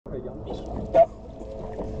Stop.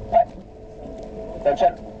 Right.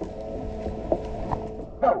 Attention.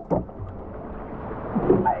 Go.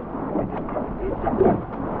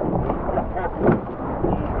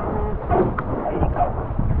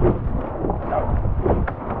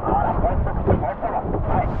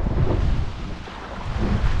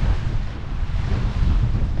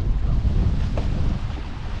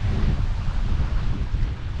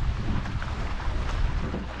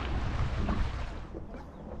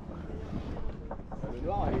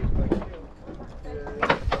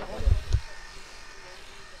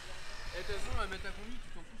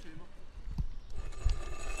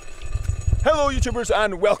 Hello YouTubers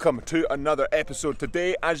and welcome to another episode.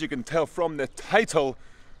 Today, as you can tell from the title,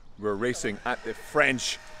 we're racing at the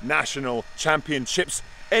French National Championships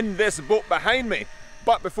in this boat behind me.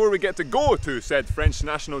 But before we get to go to said French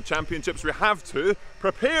National Championships, we have to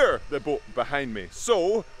prepare the boat behind me.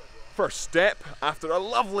 So, first step, after a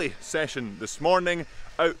lovely session this morning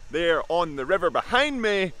out there on the river behind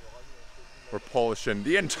me, we're polishing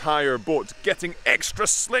the entire boat, getting extra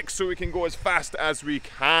slick so we can go as fast as we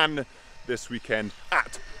can this weekend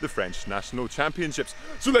at the French National Championships.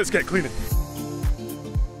 So let's get cleaning.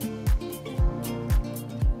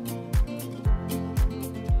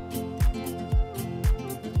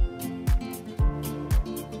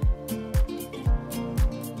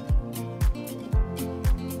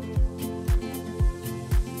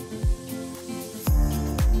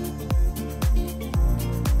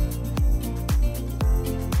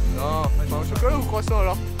 Non, pas au chocolat ou croissant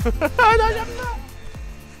alors?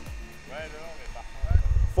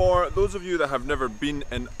 For those of you that have never been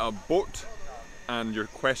in a boat and you're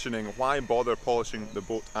questioning why bother polishing the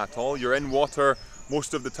boat at all, you're in water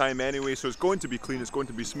most of the time anyway, so it's going to be clean, it's going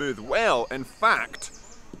to be smooth. Well, in fact,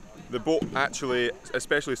 the boat actually,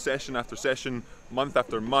 especially session after session, month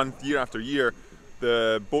after month, year after year,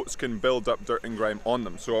 the boats can build up dirt and grime on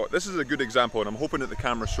them. So this is a good example, and I'm hoping that the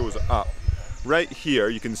camera shows it up. Right here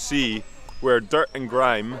you can see where dirt and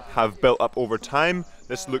grime have built up over time.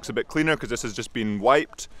 This looks a bit cleaner because this has just been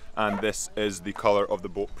wiped, and this is the colour of the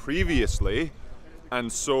boat previously.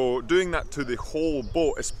 And so doing that to the whole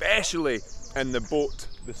boat, especially in the boat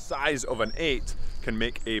the size of an 8, can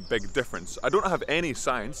make a big difference. I don't have any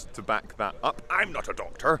science to back that up. I'm not a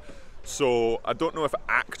doctor, so I don't know if it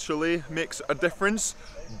actually makes a difference,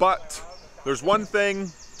 but there's one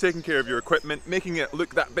thing, taking care of your equipment, making it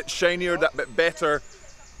look that bit shinier, that bit better,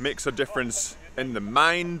 makes a difference in the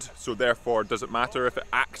mind. So therefore, does it matter if it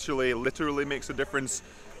actually literally makes a difference,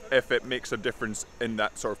 if it makes a difference in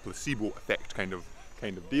that sort of placebo effect kind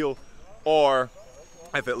of deal, or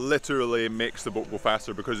if it literally makes the boat go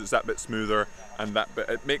faster because it's that bit smoother and that bit,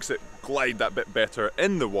 it makes it glide that bit better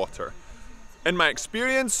in the water. In my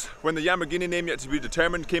experience, when the Lamborghini, name yet to be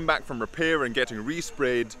determined, came back from repair and getting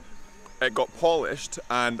resprayed, it got polished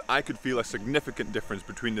and I could feel a significant difference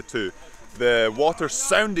between the two. The water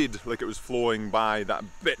sounded like it was flowing by that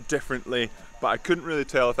bit differently, but I couldn't really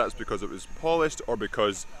tell if that's because it was polished or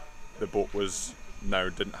because the boat was now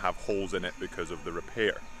didn't have holes in it because of the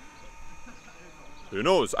repair. Who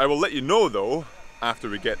knows? I will let you know though, after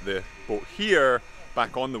we get the boat here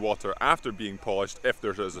back on the water after being polished, if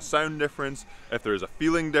there is a sound difference, if there is a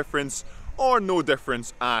feeling difference, or no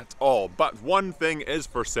difference at all. But one thing is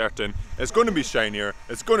for certain, it's going to be shinier,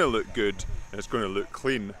 it's going to look good, and it's going to look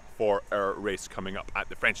clean for our race coming up at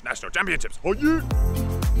the French National Championships. Oh yeah!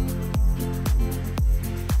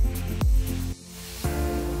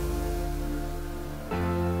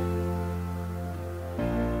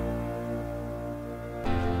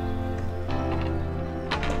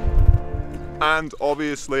 And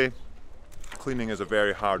obviously, cleaning is a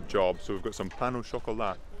very hard job, so we've got some pain au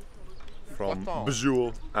chocolat from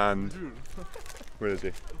Buchan and where is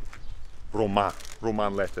he?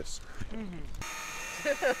 Roman lettuce.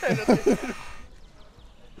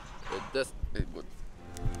 That's good.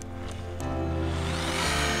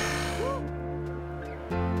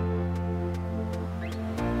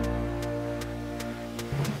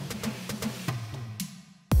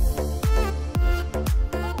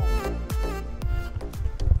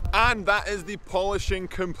 And that is the polishing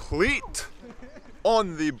complete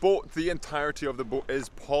on the boat. The entirety of the boat is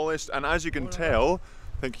polished, and as you can tell,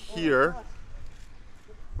 I think here,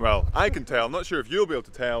 well, I can tell, I'm not sure if you'll be able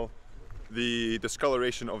to tell, the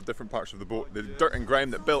discoloration of different parts of the boat. The dirt and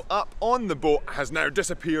grime that built up on the boat has now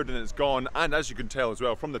disappeared and it's gone, and as you can tell as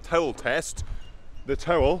well from the towel test, the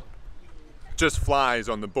towel just flies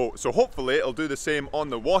on the boat. So hopefully it'll do the same on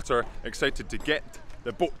the water. Excited to get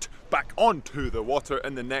the boat back onto the water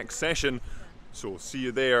in the next session. So see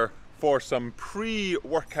you there for some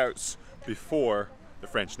pre-workouts before the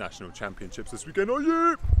French National Championships this weekend. Oh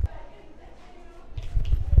yeah!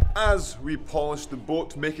 as we polish the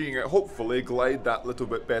boat, making it hopefully glide that little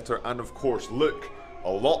bit better and of course look a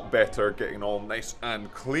lot better, getting all nice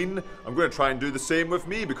and clean. I'm going to try and do the same with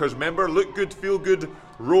me because remember, look good, feel good,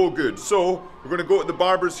 roll good. So we're going to go to the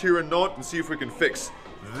barbers here in Nantes and see if we can fix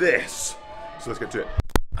this. So let's get to it.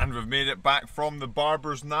 And we've made it back from the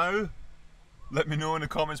barbers now. Let me know in the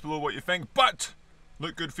comments below what you think. But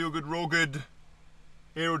look good, feel good, roll good,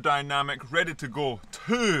 aerodynamic, ready to go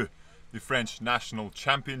to the French National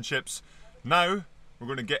Championships. Now we're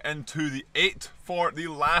going to get into the 8 for the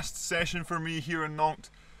last session for me here in Nantes,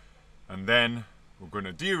 and then we're going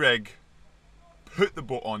to de-rig, put the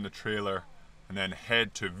boat on the trailer, and then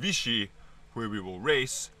head to Vichy where we will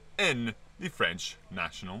race in the French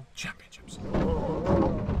National Championships.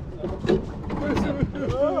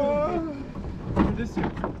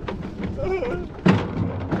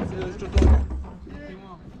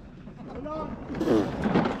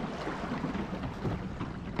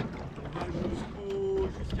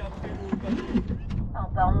 On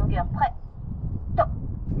part en longueur, prêt. Top.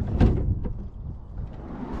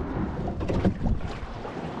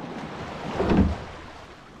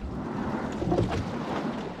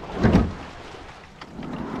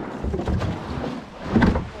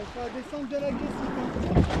 On va descendre de l'agressif.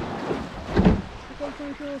 C'est comme si on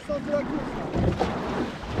était au centre de la course.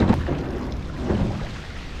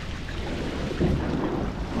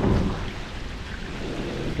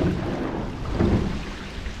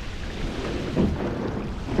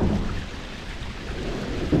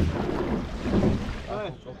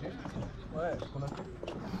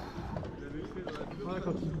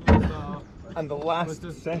 And the last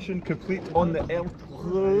session complete on the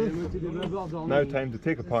L12. Now time to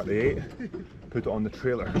take apart the 8, put it on the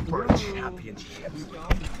trailer for championships.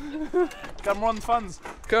 Cameron fans.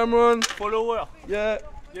 Cameron. Follower. Yeah.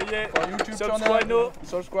 Yeah, yeah. On YouTube Subscribe now.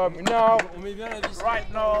 Subscribe now. On met bien la vis. Right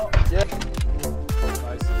now. Yeah.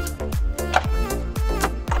 Nice.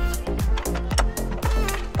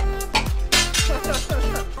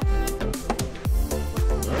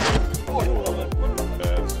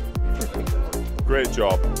 Great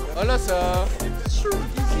job. Voilà ça.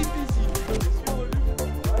 Easy peasy.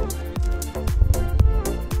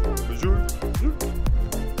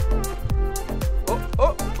 Oh,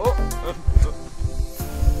 oh, oh.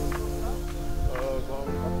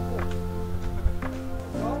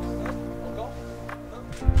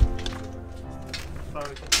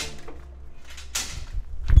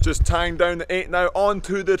 Just tying down the 8 now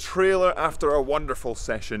onto the trailer after a wonderful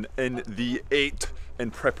session in the 8 in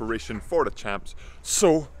preparation for the champs.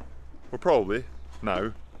 So we'll probably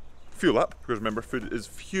now fuel up, because remember, food is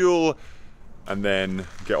fuel, and then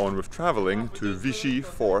get on with traveling to Vichy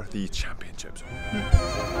for the championships.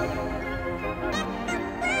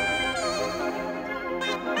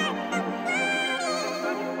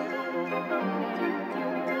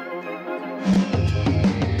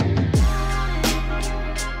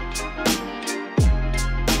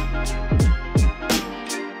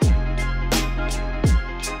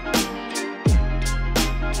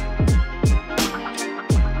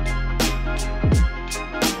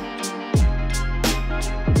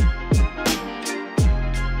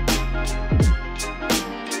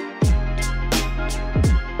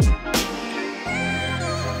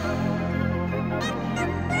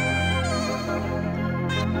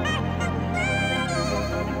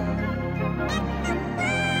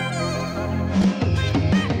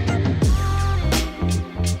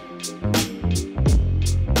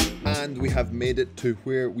 We have made it to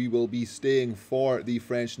where we will be staying for the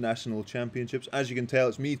French National Championships. As you can tell,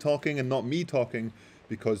 it's me talking and not me talking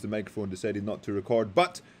because the microphone decided not to record.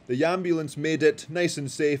 But the ambulance made it nice and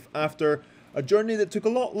safe after a journey that took a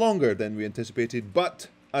lot longer than we anticipated. But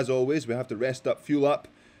as always, we have to rest up, fuel up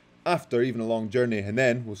after even a long journey, and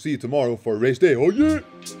then we'll see you tomorrow for race day. Oh yeah!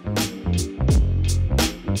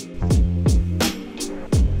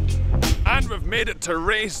 And we've made it to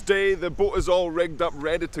race day. The boat is all rigged up,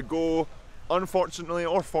 ready to go. Unfortunately,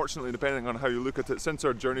 or fortunately, depending on how you look at it, since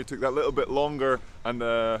our journey took that little bit longer and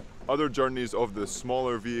the other journeys of the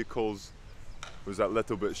smaller vehicles was that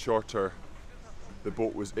little bit shorter, the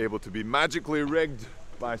boat was able to be magically rigged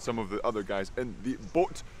by some of the other guys in the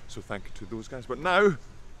boat. So thank you to those guys. But now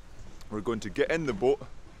we're going to get in the boat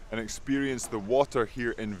and experience the water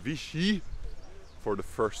here in Vichy for the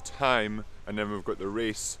first time, and then we've got the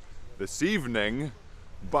race this evening.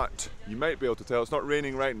 But you might be able to tell it's not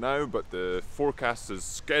raining right now, but the forecast is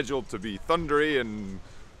scheduled to be thundery and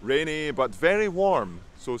rainy, but very warm.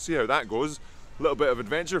 So see how that goes. A little bit of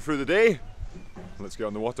adventure through the day. Let's get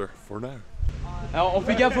on the water for now. Alors on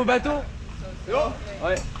fait gaffe au bateau. C'est bon?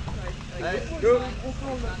 Ouais. Allez, go.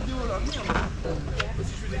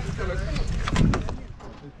 Me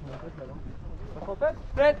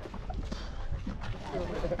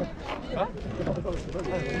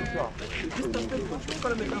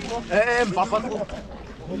parle pas trop.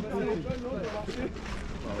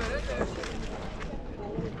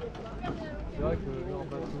 C'est vrai que en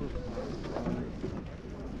bateau.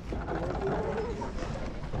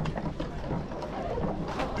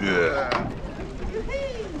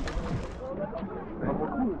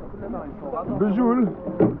 Buchan.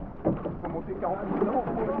 Faut monter 40 km.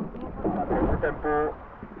 Le tempo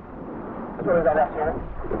sur les inversions.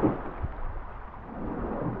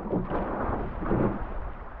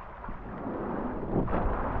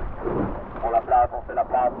 On la place, on fait la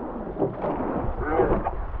place.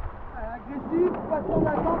 Agressif, passons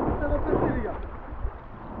la jambe pour se repasser les gars.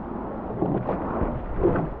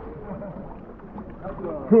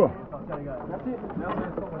 Merci.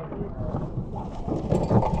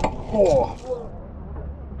 Oh.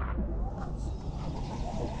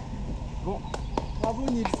 Bon. Bravo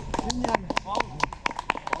Nils, génial.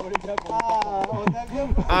 Bravo les gars. Ah, on a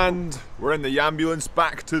bien. And we're in the ambulance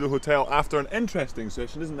back to the hotel after an interesting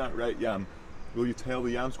session, isn't that right, Yam? Will you tell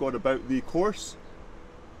the Yam Squad about the course?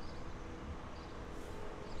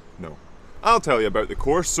 No. I'll tell you about the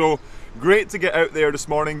course. So, great to get out there this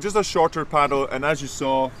morning, just a shorter paddle, and as you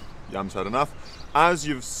saw, Yam's had enough. As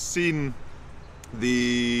you've seen,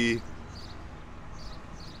 did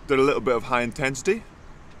a little bit of high intensity,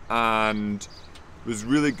 and it was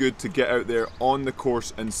really good to get out there on the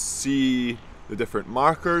course and see the different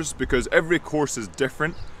markers, because every course is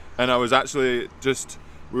different. And I was actually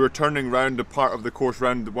we were turning round a part of the course,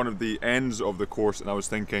 round one of the ends of the course, and I was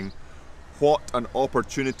thinking, what an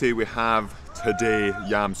opportunity we have today,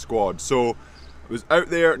 Yam Squad. So it was out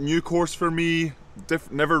there, new course for me,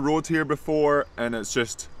 never rode here before, and it's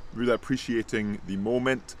just really appreciating the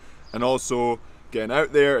moment and also getting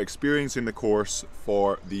out there, experiencing the course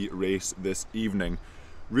for the race this evening.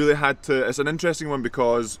 Really had to, it's an interesting one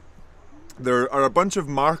because there are a bunch of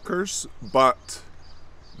markers, but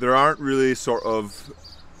there aren't really sort of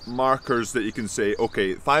markers that you can say,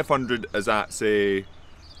 okay, 500 is at, say,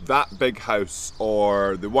 that big house,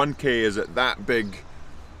 or the 1K is at that big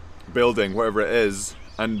building, whatever it is,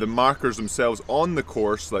 and the markers themselves on the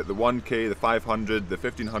course, like the 1K, the 500, the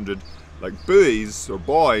 1500, like buoys or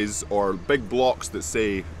buoys or big blocks that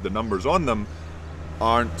say the numbers on them,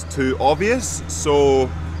 aren't too obvious. So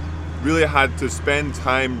really had to spend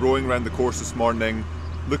time rowing around the course this morning,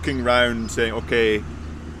 looking around, saying, okay,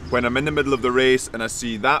 when I'm in the middle of the race and I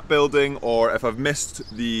see that building, or if I've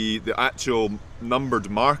missed the actual numbered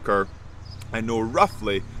marker, I know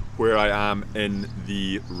roughly where I am in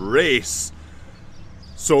the race.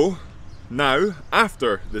 So now,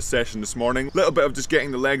 after this session this morning, a little bit of just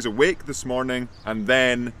getting the legs awake this morning, and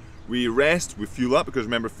then we rest, we fuel up, because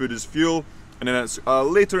remember, food is fuel, and then it's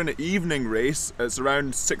later in the evening race. It's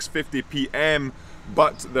around 6:50 p.m,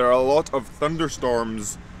 but there are a lot of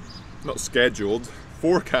thunderstorms, not scheduled,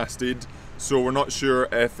 forecasted, so we're not sure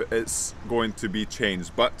if it's going to be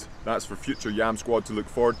changed, but that's for future Yam Squad to look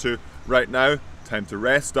forward to. Right now, time to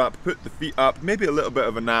rest up, put the feet up, maybe a little bit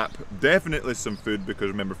of a nap, definitely some food, because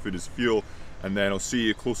remember, food is fuel, and then I'll see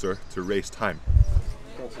you closer to race time.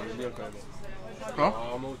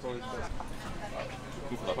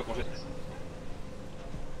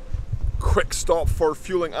 Quick stop for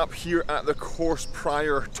fueling up here at the course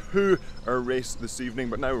prior to our race this evening,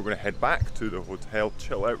 but now we're going to head back to the hotel,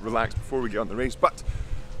 chill out, relax before we get on the race. But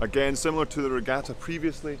again, similar to the regatta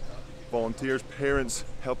previously, volunteers, parents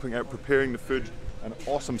helping out, preparing the food, an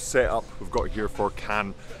awesome setup we've got here for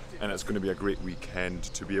Cannes, and it's going to be a great weekend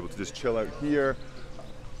to be able to just chill out here,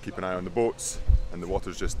 keep an eye on the boats, and the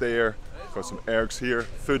water's just there. Got some ergs here,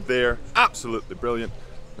 food there, absolutely brilliant.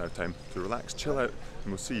 Now time to relax, chill out,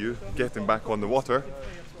 and we'll see you getting back on the water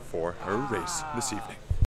for our race this evening.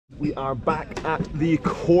 We are back at the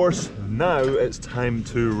course now. It's time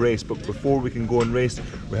to race, but before we can go and race,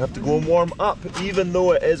 we have to go and warm up. Even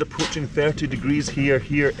though it is approaching 30 degrees here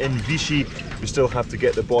in Vichy, we still have to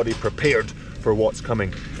get the body prepared for what's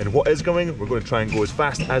coming. And what is coming, we're going to try and go as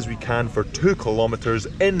fast as we can for 2 kilometers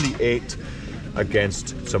in the 8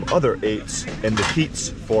 against some other 8s in the heats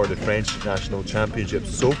for the French National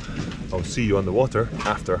Championships. So I'll see you on the water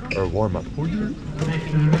after our warm-up.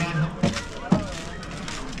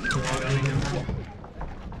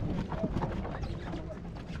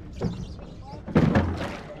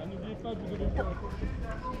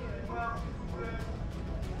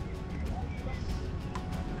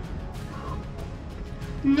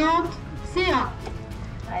 Nantes, CA,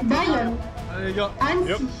 Bayonne,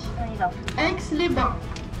 Annecy, Aix-les-Bains,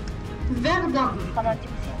 Verdun,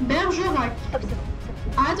 Bergerac. Stop, c'est bon.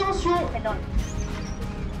 Attention. Elle dans le...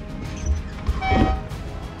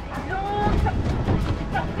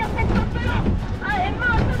 Allez,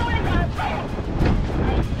 monte dans les gars.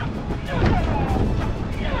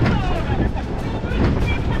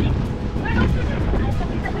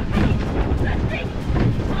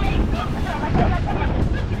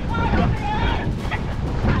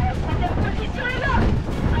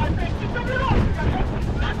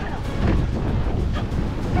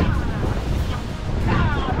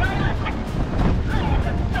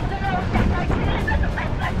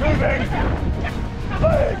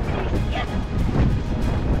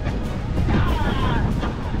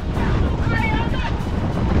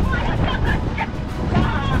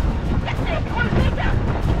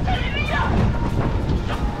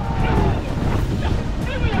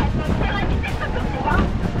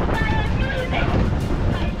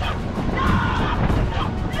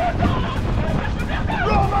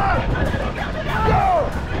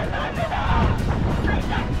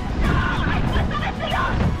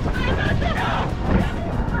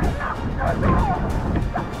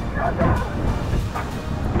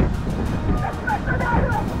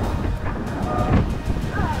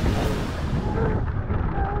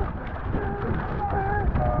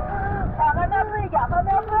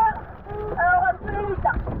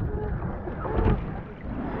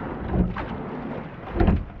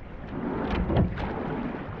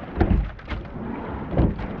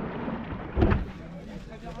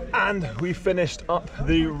 And we finished up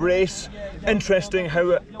the race. Interesting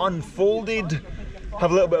how it unfolded.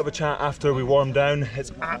 Have a little bit of a chat after we warmed down.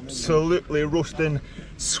 It's absolutely roasting,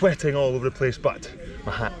 sweating all over the place, but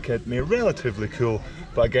my hat kept me relatively cool.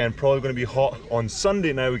 But again, probably going to be hot on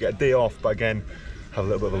Sunday now. We get a day off, but again, have a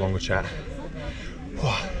little bit of a longer chat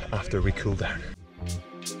after we cool down.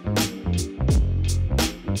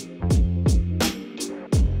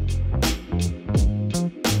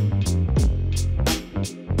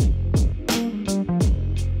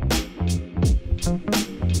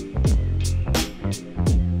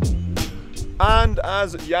 And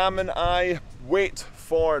as Yam and I wait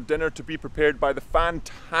for dinner to be prepared by the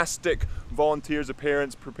fantastic volunteers of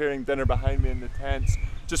parents preparing dinner behind me in the tents,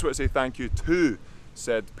 just want to say thank you to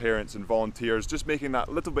said parents and volunteers, just making that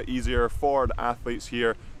a little bit easier for the athletes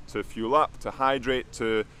here to fuel up, to hydrate,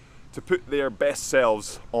 to put their best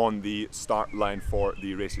selves on the start line for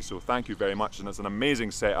the races. So thank you very much, and it's an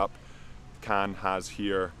amazing setup Cannes has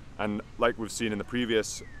here. And like we've seen in the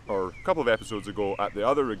previous, or a couple of episodes ago at the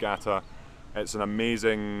other regatta, it's an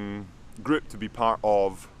amazing group to be part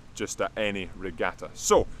of just at any regatta.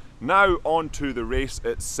 So now on to the race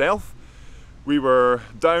itself. We were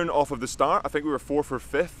down off of the start. I think we were 4 for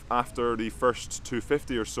 5th after the first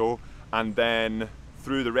 250 or so, and then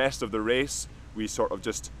through the rest of the race we sort of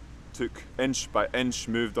just took inch by inch,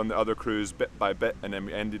 moved on the other crews bit by bit, and then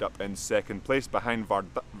we ended up in second place behind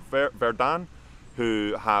Verdun,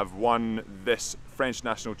 who have won this French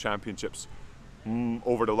National Championships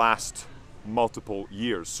over the last multiple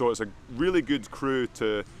years. So it's a really good crew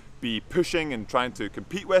to be pushing and trying to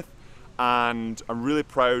compete with, and I'm really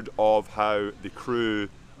proud of how the crew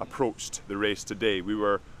approached the race today. We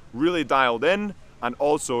were really dialed in, and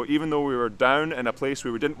also even though we were down in a place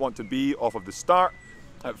where we didn't want to be off of the start,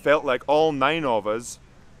 it felt like all 9 of us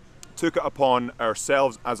took it upon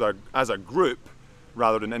ourselves as a group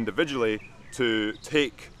rather than individually to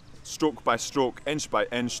take stroke by stroke, inch by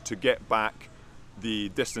inch, to get back the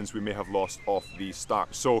distance we may have lost off the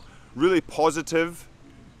start. So really positive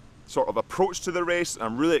sort of approach to the race.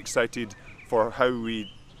 I'm really excited for how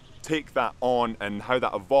we take that on and how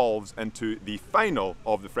that evolves into the final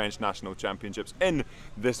of the French National Championships in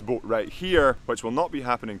this boat right here, which will not be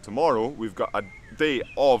happening tomorrow. We've got a day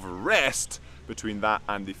of rest between that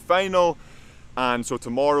and the final, and so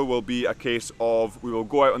tomorrow will be a case of we will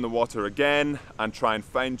go out on the water again and try and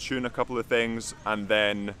fine-tune a couple of things, and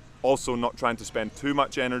then also not trying to spend too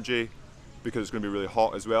much energy because it's going to be really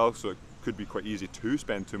hot as well, so it could be quite easy to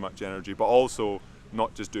spend too much energy, but also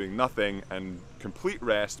not just doing nothing and complete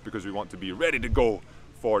rest because we want to be ready to go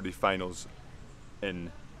for the finals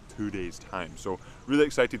in 2 days time. So really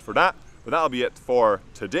excited for that, but that'll be it for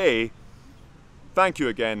today. Thank you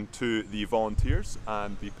again to the volunteers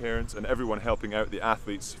and the parents and everyone helping out the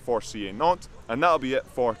athletes for CA Nantes, and that'll be it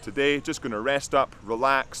for today. Just going to rest up,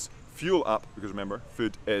 relax, fuel up, because remember,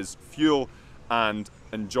 food is fuel, and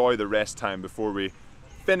enjoy the rest time before we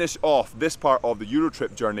finish off this part of the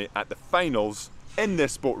Eurotrip journey at the finals in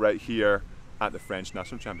this boat right here at the French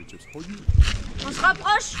National Championships. On se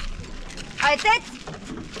rapproche. Allez, tête.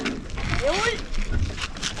 Et roule.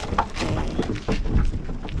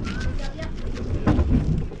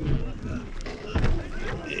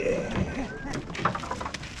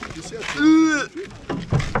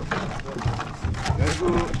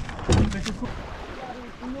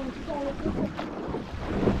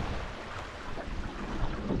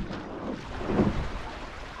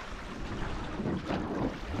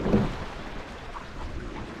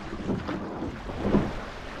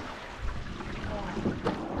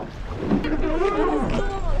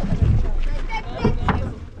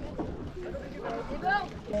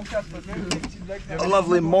 A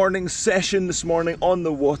lovely morning session this morning on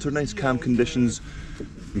the water, nice calm conditions.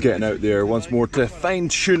 Getting out there once more to fine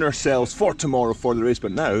tune ourselves for tomorrow for the race,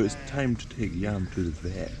 but now it's time to take Yam to the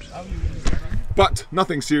vet. But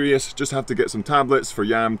nothing serious, just have to get some tablets for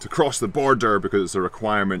Yam to cross the border because it's a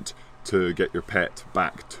requirement to get your pet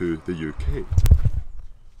back to the UK.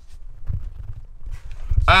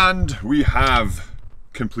 And we have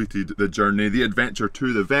completed the journey, the adventure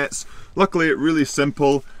to the vets. Luckily, really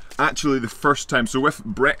simple. Actually, the first time, so with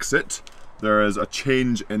Brexit, there is a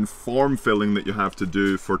change in form filling that you have to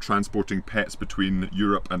do for transporting pets between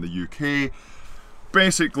Europe and the UK.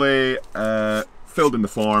 Basically, filled in the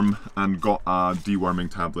form and got a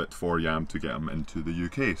deworming tablet for Yam to get him into the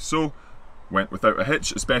UK. So, went without a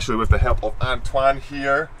hitch, especially with the help of Antoine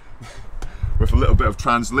here, with a little bit of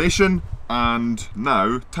translation. And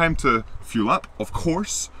now, time to fuel up, of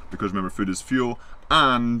course, because remember, food is fuel,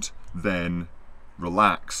 and then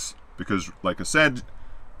relax. Because, like I said,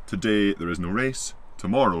 today there is no race,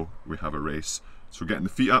 tomorrow we have a race. So getting the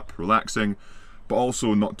feet up, relaxing, but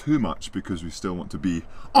also not too much because we still want to be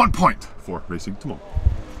on point for racing tomorrow.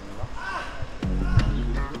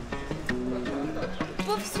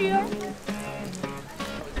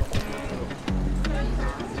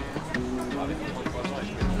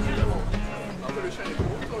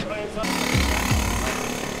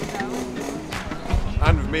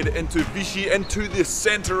 And we've made it into Vichy, into the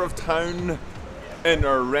centre of town in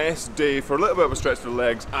our rest day for a little bit of a stretch for the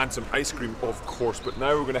legs and some ice cream, of course. But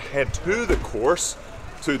now we're going to head to the course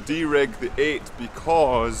to de-rig the 8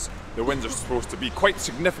 because the winds are supposed to be quite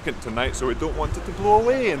significant tonight, so we don't want it to blow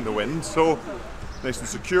away in the wind. So nice and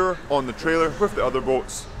secure on the trailer with the other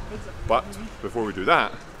boats. But before we do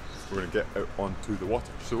that, we're going to get out onto the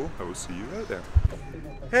water. So I will see you out there.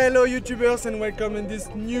 Hello YouTubers and welcome in this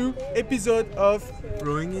new episode of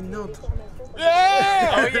Rowing in Nantes.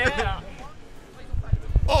 Yeah! Oh yeah!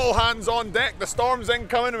 All hands on deck, the storm's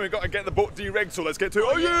incoming and we've got to get the boat de-rigged, so let's get to it.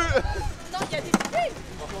 Oh yeah!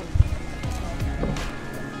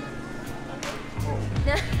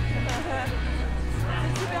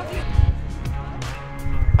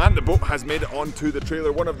 And the boat has made it onto the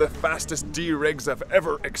trailer, one of the fastest de-rigs I've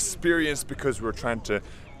ever experienced because we're trying to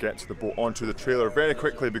get the boat onto the trailer very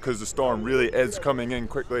quickly because the storm really is coming in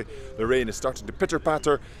quickly. The rain is starting to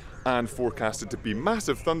pitter-patter and forecasted to be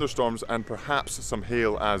massive thunderstorms and perhaps some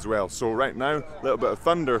hail as well. So right now, a little bit of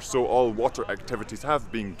thunder, so all water activities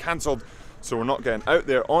have been cancelled. So we're not getting out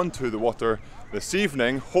there onto the water this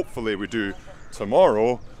evening. Hopefully we do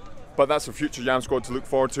tomorrow. But that's a future Yam Squad to look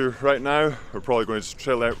forward to. Right now, we're probably going to just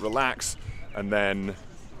chill out, relax, and then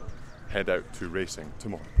head out to racing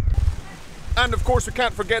tomorrow. And of course, we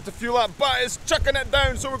can't forget to fuel up, but it's chucking it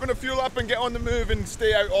down, so we're going to fuel up and get on the move and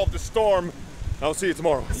stay out of the storm. I'll see you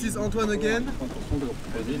tomorrow. This is Antoine again.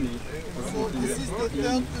 So this is the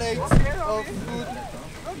third plate of food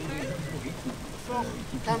for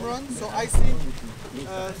Cameron. So I think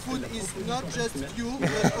food is not just fuel,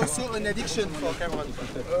 but also an addiction for Cameron.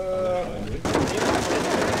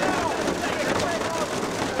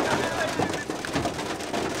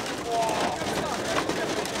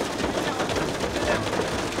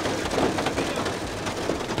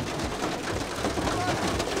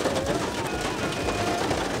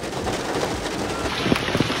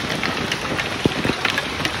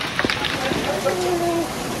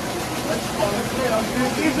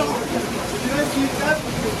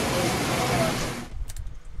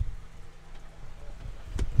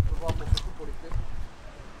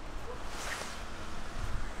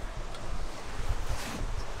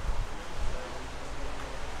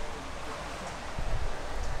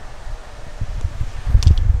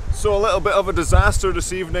 So a little bit of a disaster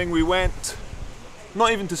this evening. We went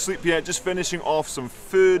not even to sleep yet, just finishing off some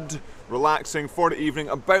food, relaxing for the evening,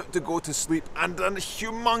 about to go to sleep, and a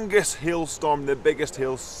humongous hailstorm, the biggest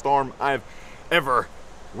hailstorm I've ever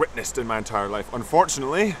witnessed in my entire life.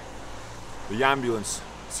 Unfortunately, the ambulance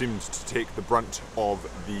seemed to take the brunt of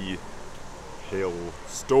the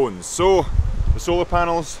hailstones. So the solar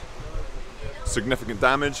panels, significant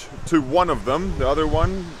damage to one of them. The other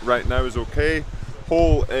one right now is okay.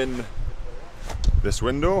 Hole in this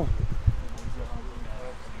window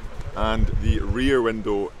and the rear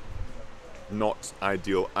window not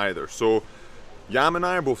ideal either. So Yam and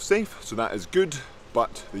I are both safe, so that is good,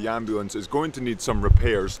 but the ambulance is going to need some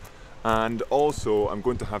repairs, and also I'm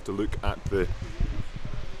going to have to look at the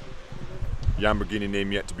Lamborghini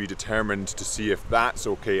name yet to be determined to see if that's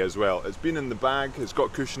okay as well. It's been in the bag, it's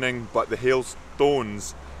got cushioning, but the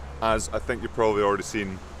hailstones, as I think you've probably already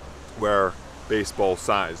seen, were baseball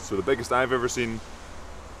size. So the biggest I've ever seen.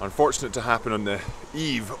 Unfortunate to happen on the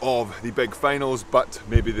eve of the big finals, but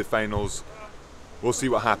maybe the finals we'll see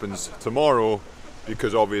what happens tomorrow,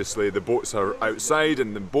 because obviously the boats are outside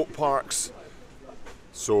in the boat parks.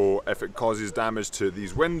 So if it causes damage to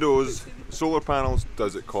these windows, solar panels,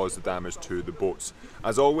 does it cause the damage to the boats?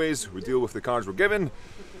 As always, we deal with the cards we're given.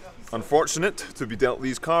 Unfortunate to be dealt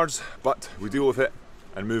these cards, but we deal with it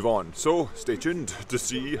and move on. So stay tuned to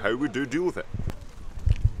see how we do deal with it.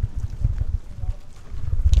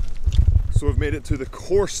 So we've made it to the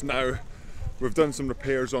course now. We've done some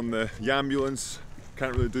repairs on the ambulance.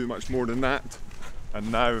 Can't really do much more than that.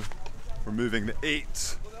 And now we're moving the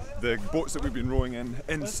 8, the boats that we've been rowing in,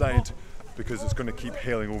 inside, because it's going to keep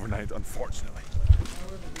hailing overnight, unfortunately.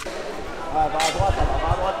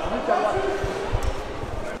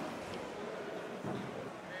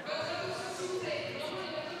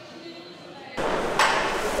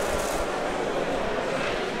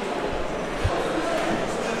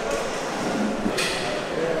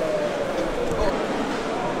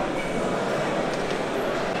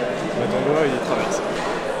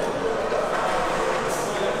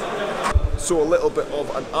 So a little bit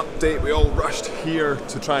of an update. We all rushed here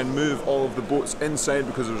to try and move all of the boats inside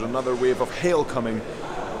because there was another wave of hail coming.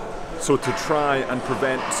 So to try and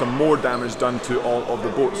prevent some more damage done to all of the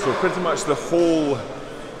boats. So pretty much the whole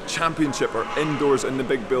championship are indoors in the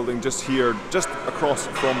big building just here, just across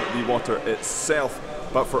from the water itself.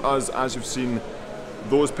 But for us, as you've seen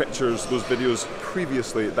those pictures, those videos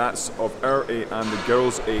previously, that's of our 8 and the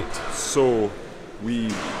girls' 8. So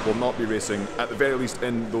we will not be racing, at the very least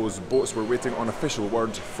in those boats. We're waiting on official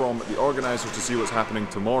word from the organisers to see what's happening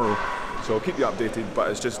tomorrow. So I'll keep you updated,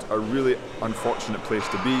 but it's just a really unfortunate place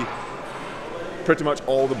to be. Pretty much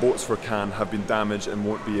all the boats for Cannes have been damaged and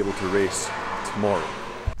won't be able to race tomorrow.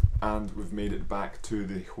 And we've made it back to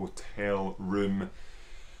the hotel room.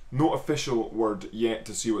 No official word yet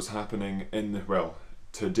to see what's happening in the, well,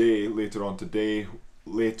 today, later on today,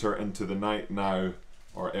 later into the night now,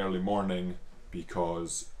 or early morning,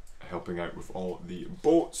 because helping out with all the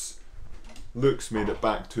boats. Luke's made it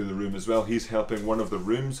back to the room as well. He's helping. One of the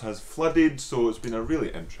rooms has flooded, so it's been a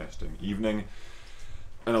really interesting evening.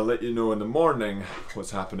 And I'll let you know in the morning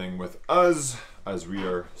what's happening with us, as we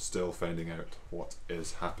are still finding out what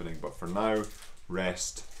is happening. But for now,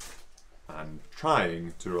 rest and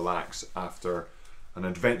trying to relax after an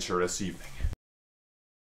adventurous evening.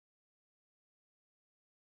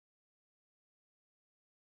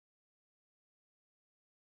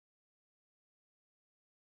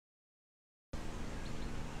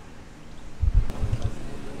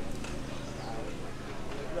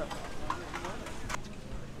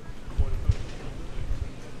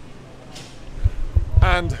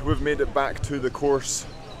 And we've made it back to the course.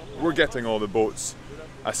 We're getting all the boats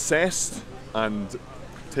assessed and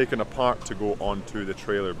taken apart to go onto the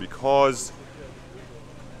trailer because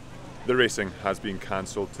the racing has been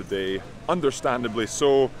cancelled today, understandably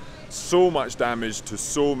so. So much damage to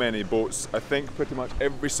so many boats. I think pretty much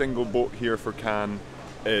every single boat here for Cannes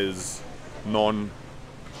is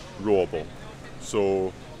non-rowable.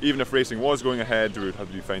 So even if racing was going ahead, we would have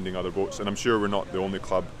to be finding other boats, and I'm sure we're not the only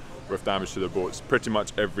club with damage to their boats. Pretty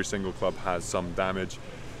much every single club has some damage.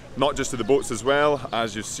 Not just to the boats as well,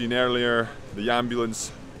 as you've seen earlier, the ambulance,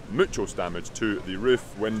 muchos damage to the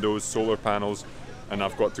roof, windows, solar panels, and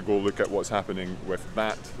I've got to go look at what's happening with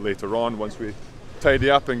that later on once we tidy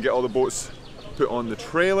up and get all the boats put on the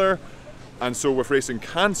trailer. And so with racing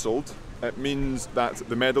cancelled, it means that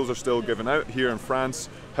the medals are still given out here in France.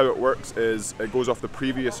 How it works is it goes off the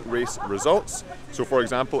previous race results. So for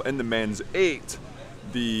example, in the men's 8,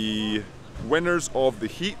 the winners of the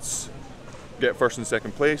heats get first and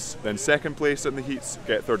second place, then second place in the heats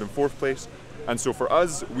get third and fourth place. And so for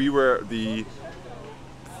us, we were the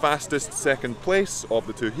fastest second place of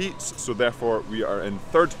the 2 heats, so therefore we are in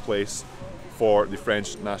third place for the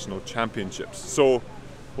French National Championships. So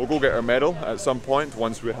we'll go get our medal at some point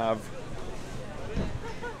once we have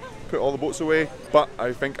put all the boats away, but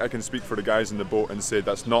I think I can speak for the guys in the boat and say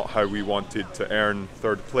that's not how we wanted to earn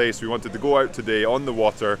third place. We wanted to go out today on the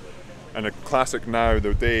water, and a classic now,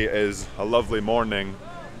 the day is a lovely morning.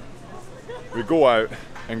 We go out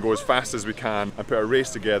and go as fast as we can and put a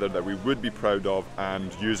race together that we would be proud of, and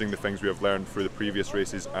using the things we have learned through the previous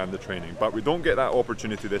races and the training. But we don't get that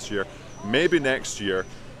opportunity this year, maybe next year.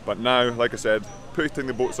 But now, like I said, putting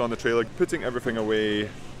the boats on the trailer, putting everything away,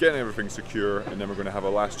 getting everything secure, and then we're going to have a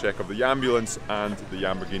last check of the ambulance and the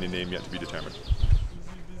Lamborghini name yet to be determined.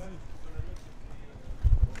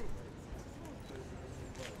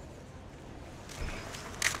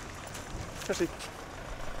 Merci.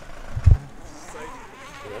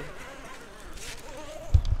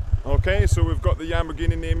 Okay, so we've got the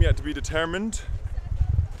Lamborghini name yet to be determined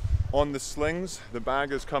on the slings. The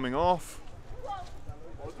bag is coming off.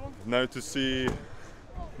 Now to see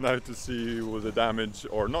the damage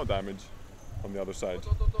or not damage on the other side.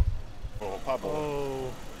 Oh, Pablo.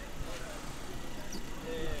 Oh.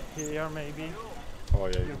 Here maybe. Oh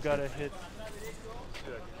yeah. You've got to hit.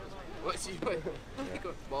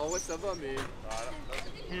 Bon ouais ça va mais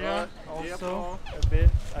Here also a bit.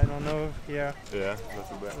 I don't know if here. Yeah,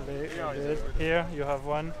 that's a bit. A bit. Here you have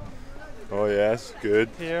one. Oh yes, good.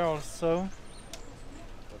 Here also.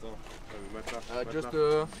 just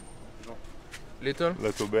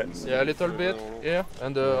little bits. yeah, a little bit here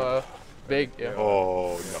and big here.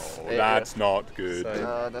 Oh no, that's not good.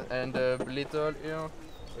 And little here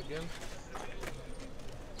again.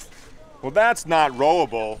 Well, that's not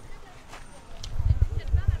rowable.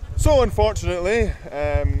 So unfortunately,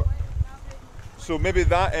 so maybe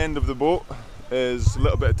that end of the boat is a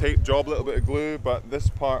little bit of tape job, a little bit of glue, but this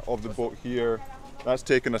part of the boat here, that's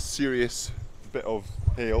taken a serious bit of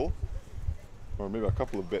hail, or maybe a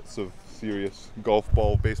couple of bits of serious golf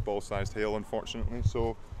ball, baseball sized hail, unfortunately.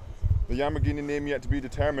 So the Lamborghini name yet to be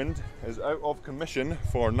determined is out of commission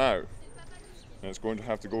for now. And it's going to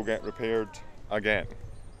have to go get repaired again.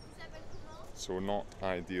 So not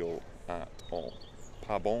ideal at all.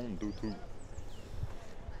 Pas bon du tout.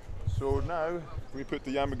 So now we put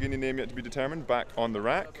the Lamborghini name yet to be determined back on the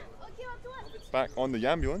rack, back on the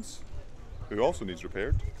ambulance, who also needs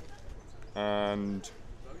repaired, and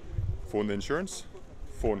phone the insurance,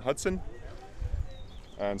 phone Hudson,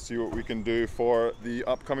 and see what we can do for the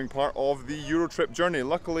upcoming part of the Euro trip journey.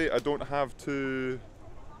 Luckily, I don't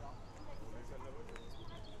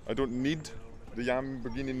need the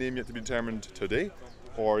Lamborghini name yet to be determined today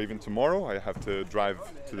or even tomorrow. I have to drive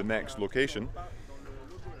to the next location,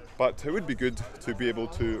 but it would be good to be able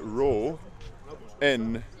to row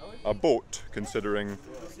in a boat, considering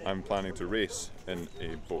I'm planning to race in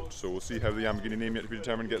a boat. So we'll see how the Lamborghini name yet to be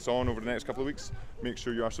determined gets on over the next couple of weeks. Make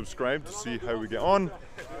sure you are subscribed to see how we get on.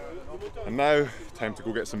 And now, time to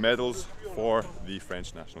go get some medals for the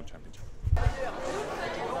French National Championship.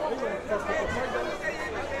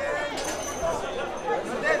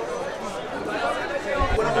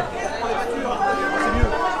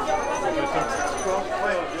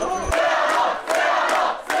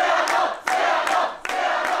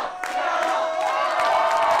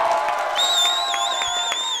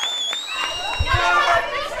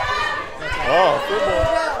 Oh, football.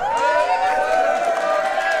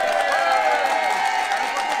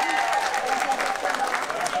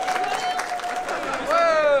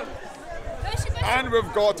 And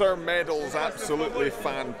we've got our medals, absolutely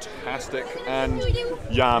fantastic, and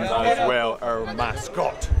Yam as well, our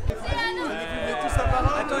mascot. Et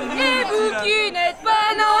vous qui n'êtes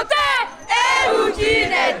pas nantais, et vous qui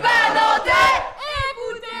n'êtes pas nantais,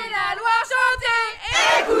 écoutez la Loire chanter,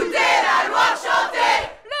 écoutez la Loire chanter.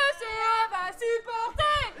 L'océan va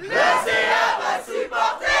supporter, l'océan va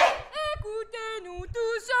supporter. Écoutez-nous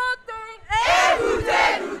tous chanter,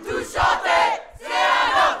 écoutez-nous tous chanter. C'est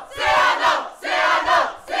un an, c'est un an, c'est un an,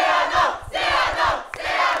 c'est un an, c'est un an,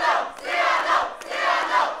 c'est un an, c'est un an, c'est un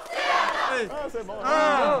an, c'est un an. Ah, c'est bon.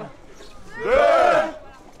 Un, deux.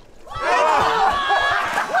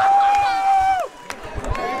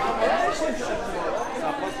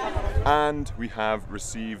 And we have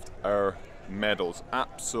received our medals.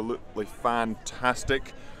 Absolutely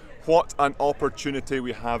fantastic. What an opportunity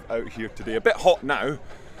we have out here today. A bit hot now,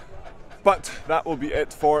 but that will be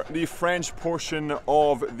it for the French portion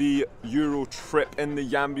of the Euro trip in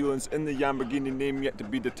the ambulance, in the Lamborghini name yet to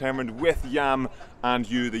be determined, with Yam and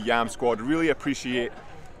you, the Yam squad. Really appreciate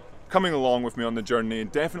coming along with me on the journey.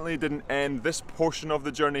 Definitely didn't end this portion of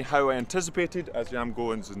the journey how I anticipated, as Yam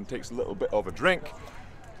goes and takes a little bit of a drink.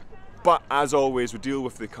 But as always, we deal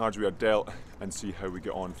with the cards we are dealt and see how we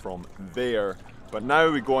get on from there. But now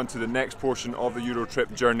we go on to the next portion of the Euro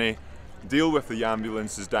trip journey, deal with the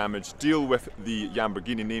ambulance's damage, deal with the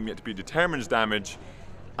Lamborghini name yet to be determined's damage,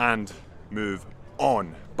 and move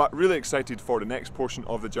on. But really excited for the next portion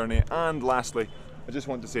of the journey. And lastly, I just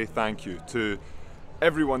want to say thank you to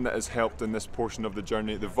everyone that has helped in this portion of the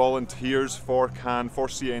journey. The volunteers for Cannes, for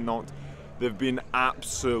CA Nantes, they've been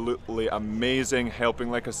absolutely amazing, helping,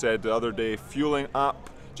 like I said the other day, fueling up,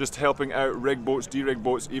 just helping out rig boats, de-rig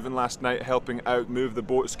boats, even last night helping out move the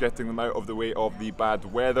boats, getting them out of the way of the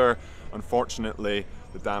bad weather. Unfortunately,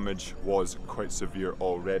 the damage was quite severe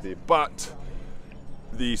already, but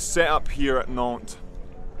the setup here at Nantes,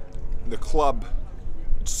 the club,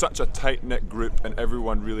 such a tight-knit group and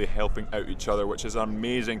everyone really helping out each other, which is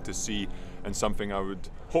amazing to see and something I would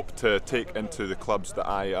hope to take into the clubs that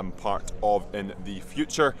I am part of in the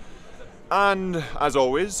future. And as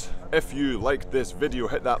always, if you liked this video,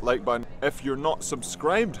 hit that like button. If you're not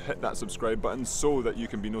subscribed, hit that subscribe button so that you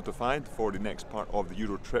can be notified for the next part of the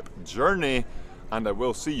Euro trip journey, and I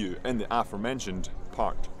will see you in the aforementioned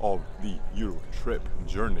part of the Euro trip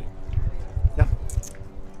journey. Yeah.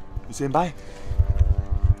 You saying bye?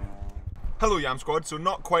 Hello Yam Squad, so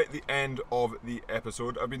not quite the end of the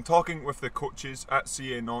episode. I've been talking with the coaches at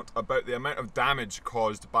CA Nantes about the amount of damage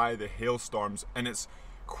caused by the hailstorms, and it's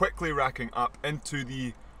quickly racking up into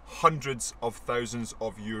the hundreds of thousands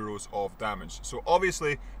of euros of damage. So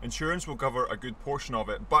obviously insurance will cover a good portion of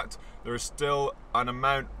it, but there is still an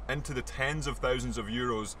amount into the tens of thousands of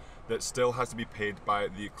euros that still has to be paid by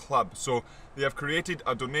the club. So they have created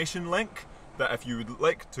a donation link that if you would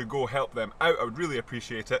like to go help them out, I would really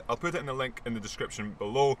appreciate it. I'll put it in the link in the description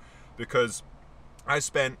below, because I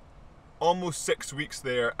spent almost 6 weeks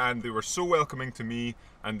there and they were so welcoming to me,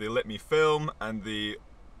 and they let me film and they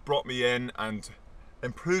brought me in and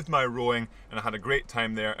improved my rowing, and I had a great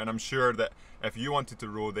time there. And I'm sure that if you wanted to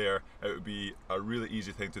row there, it would be a really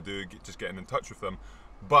easy thing to do, just getting in touch with them.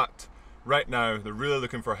 But right now they're really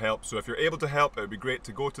looking for help, so if you're able to help, it would be great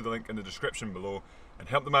to go to the link in the description below and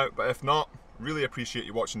help them out. But if not, really appreciate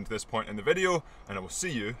you watching to this point in the video, and I will see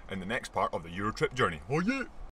you in the next part of the Euro trip journey. Oh yeah!